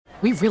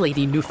We really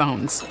need new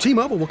phones.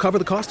 T-Mobile will cover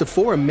the cost of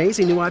 4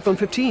 amazing new iPhone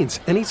 15s,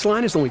 and each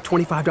line is only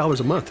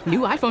 $25 a month. New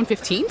iPhone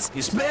 15s?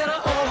 It's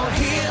better over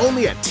here.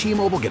 Only at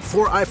T-Mobile, get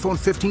 4 iPhone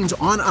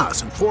 15s on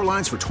us and 4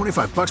 lines for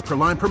 $25 per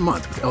line per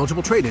month with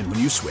eligible trade-in when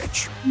you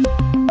switch.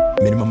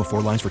 Minimum of 4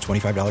 lines for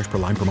 $25 per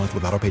line per month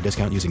with autopay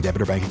discount using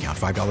debit or bank account.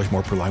 $5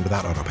 more per line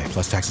without autopay,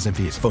 plus taxes and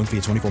fees. Phone fee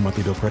at 24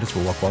 monthly bill credits for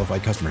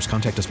well-qualified customers.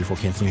 Contact us before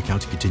canceling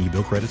account to continue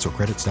bill credits or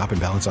credit stop and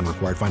balance on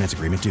required finance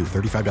agreement due.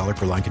 $35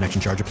 per line connection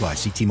charge applies.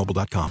 See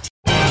T-Mobile.com.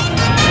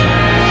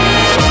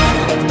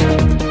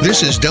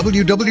 This is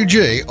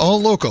WWJ All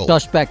Local.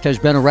 Suspect has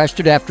been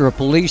arrested after a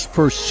police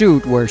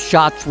pursuit where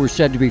shots were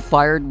said to be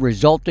fired,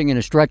 resulting in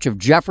a stretch of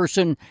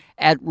Jefferson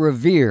at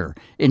Revere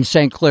in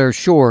St. Clair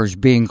Shores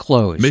being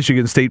closed.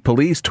 Michigan State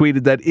Police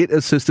tweeted that it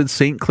assisted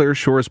St. Clair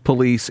Shores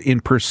Police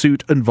in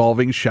pursuit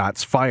involving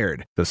shots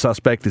fired. The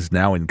suspect is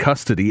now in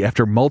custody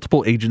after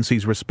multiple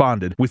agencies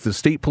responded with the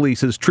State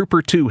Police's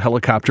Trooper 2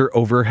 helicopter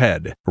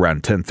overhead.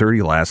 Around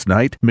 10:30 last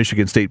night,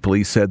 Michigan State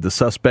Police said the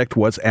suspect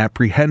was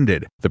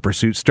apprehended. The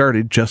pursuit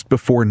started just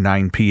before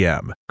 9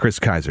 p.m. Chris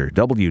Kaiser,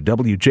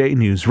 WWJ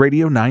News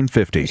Radio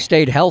 950. The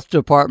State Health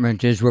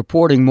Department is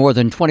reporting more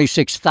than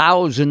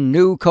 26,000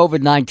 new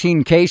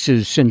COVID-19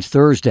 cases since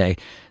Thursday.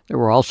 There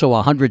were also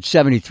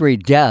 173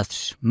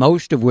 deaths,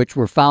 most of which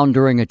were found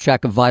during a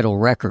check of vital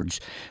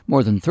records.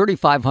 More than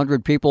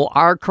 3,500 people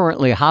are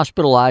currently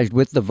hospitalized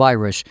with the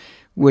virus,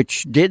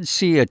 which did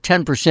see a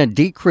 10%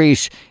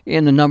 decrease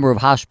in the number of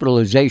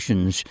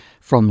hospitalizations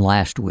from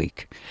last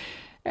week.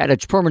 At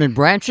its permanent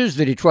branches,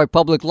 the Detroit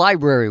Public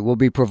Library will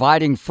be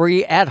providing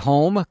free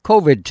at-home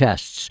COVID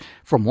tests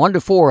from 1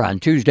 to 4 on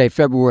Tuesday,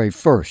 February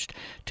 1st.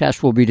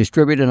 Tests will be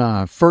distributed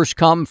on a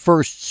first-come,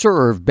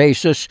 first-served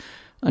basis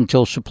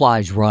until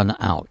supplies run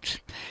out.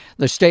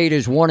 The state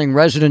is warning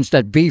residents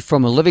that beef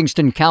from a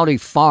Livingston County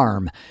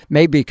farm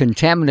may be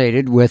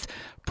contaminated with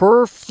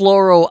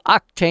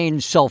perfluorooctane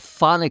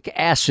sulfonic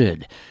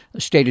acid.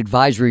 The state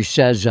advisory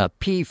says a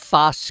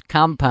PFAS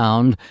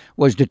compound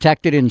was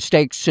detected in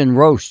steaks and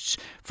roasts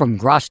from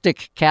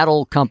Grostic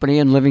Cattle Company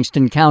in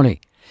Livingston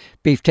County.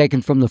 Beef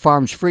taken from the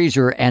farm's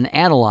freezer and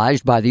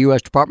analyzed by the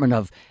U.S. Department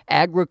of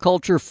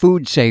Agriculture,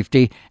 Food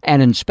Safety,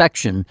 and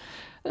Inspection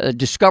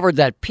discovered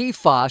that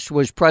PFAS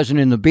was present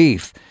in the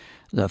beef.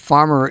 The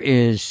farmer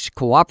is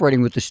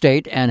cooperating with the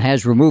state and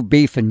has removed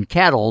beef and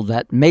cattle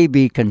that may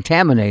be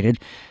contaminated.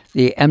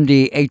 The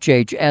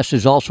MDHHS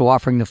is also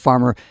offering the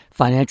farmer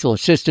financial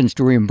assistance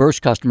to reimburse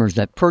customers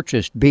that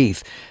purchased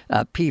beef.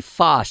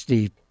 PFAS,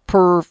 the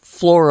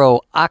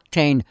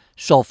perfluorooctane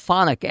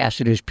sulfonic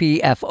acid, is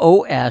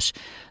PFOS.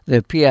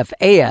 The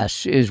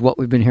PFAS is what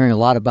we've been hearing a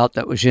lot about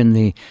that was in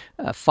the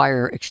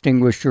fire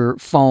extinguisher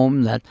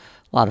foam that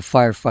a lot of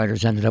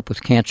firefighters ended up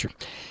with cancer.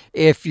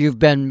 If you've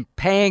been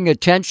paying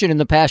attention in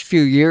the past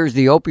few years,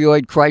 the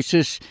opioid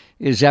crisis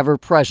is ever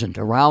present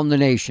around the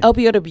nation.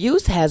 Opioid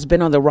abuse has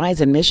been on the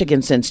rise in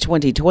Michigan since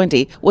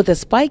 2020, with a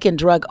spike in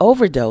drug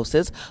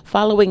overdoses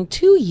following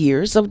 2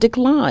 years of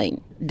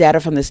decline. Data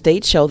from the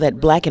state show that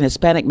Black and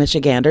Hispanic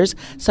Michiganders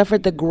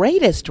suffered the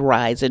greatest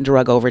rise in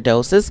drug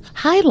overdoses,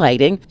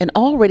 highlighting an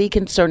already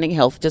concerning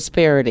health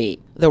disparity.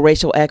 The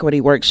Racial Equity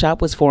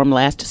Workshop was formed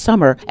last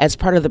summer as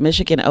part of the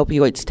Michigan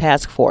Opioids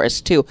Task Force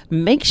to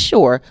make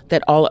sure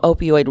that all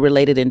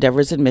opioid-related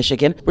endeavors in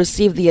Michigan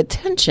receive the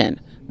attention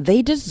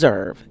they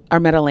deserve.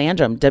 Armetta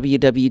Landrum,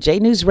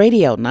 WWJ News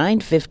Radio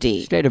 950.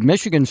 The state of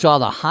Michigan saw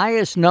the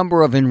highest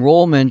number of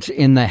enrollments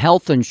in the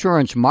health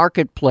insurance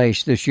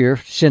marketplace this year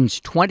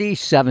since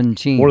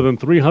 2017. More than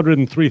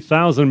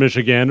 303,000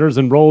 Michiganders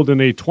enrolled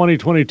in a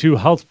 2022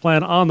 health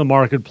plan on the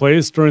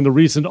marketplace during the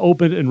recent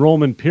open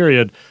enrollment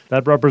period.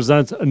 That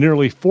represents a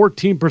nearly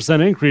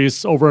 14%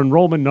 increase over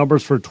enrollment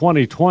numbers for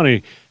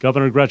 2020.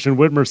 Governor Gretchen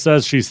Whitmer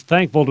says she's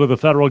thankful to the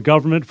federal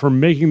government for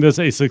making this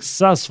a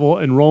successful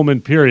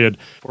enrollment period.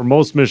 For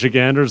most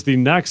Michiganders, the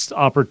next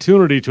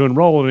opportunity to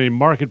enroll in a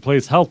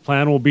marketplace health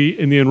plan will be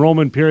in the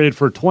enrollment period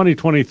for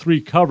 2023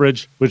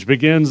 coverage, which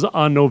begins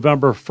on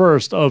November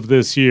 1st of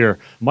this year.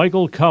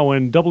 Michael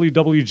Cohen,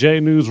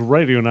 WWJ News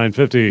Radio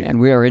 950.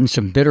 And we are in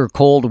some bitter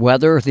cold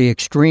weather. The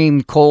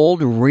extreme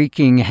cold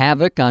wreaking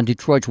havoc on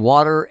Detroit's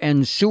water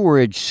and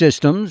sewerage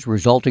systems,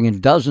 resulting in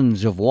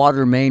dozens of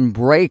water main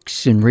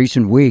breaks in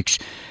recent weeks.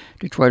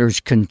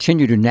 Detroiters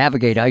continue to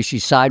navigate icy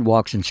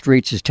sidewalks and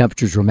streets as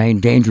temperatures remain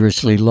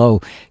dangerously low.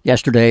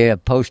 Yesterday, I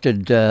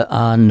posted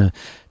on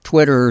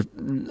Twitter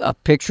a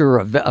picture,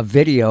 a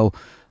video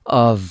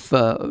of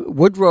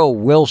Woodrow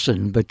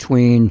Wilson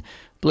between, I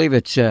believe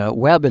it's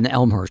Webb and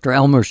Elmhurst, or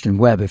Elmhurst and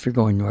Webb if you're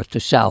going north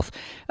to south.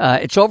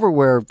 It's over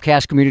where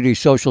Cass Community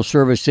Social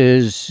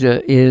Services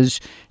is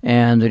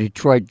and the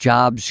Detroit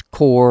Jobs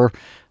Corps.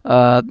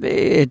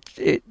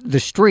 The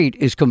street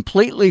is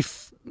completely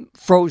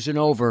frozen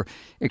over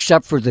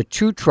except for the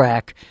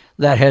 2-track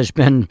that has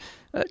been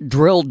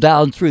drilled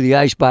down through the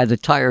ice by the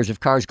tires of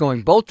cars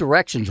going both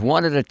directions,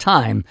 one at a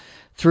time,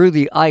 through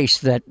the ice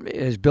that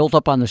is built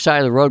up on the side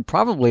of the road,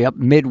 probably up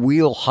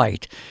mid-wheel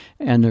height,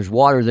 and there's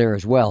water there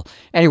as well.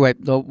 Anyway,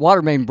 the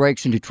water main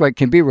breaks in Detroit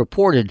can be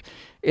reported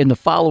in the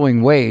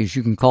following ways.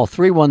 You can call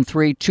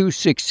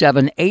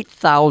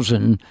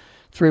 313-267-8000,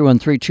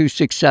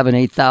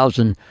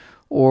 313-267-8000,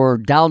 or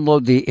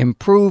download the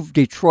Improve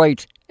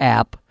Detroit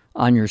app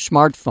on your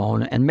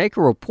smartphone and make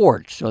a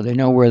report so they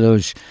know where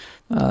those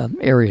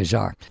areas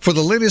are. For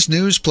the latest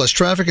news plus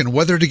traffic and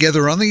weather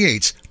together on the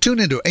 8s, tune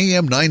into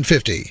AM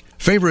 950.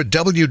 Favorite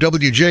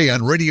WWJ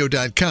on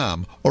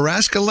radio.com or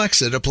ask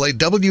Alexa to play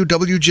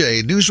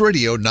WWJ News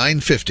Radio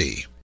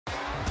 950.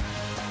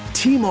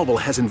 T-Mobile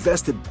has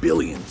invested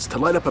billions to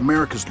light up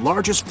America's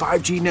largest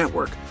 5G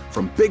network,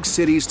 from big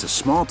cities to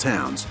small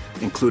towns,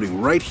 including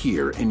right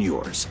here in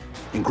yours.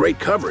 And great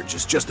coverage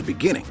is just the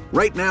beginning.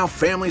 Right now,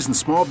 families and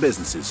small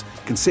businesses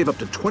can save up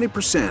to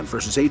 20%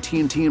 versus AT&T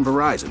and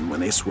Verizon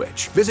when they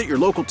switch. Visit your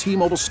local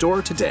T-Mobile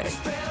store today.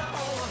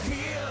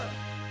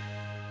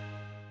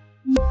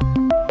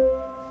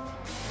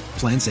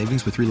 Plan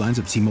savings with 3 lines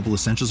of T-Mobile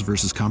Essentials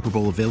versus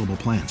comparable available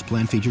plans.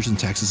 Plan features and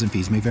taxes and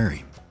fees may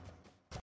vary.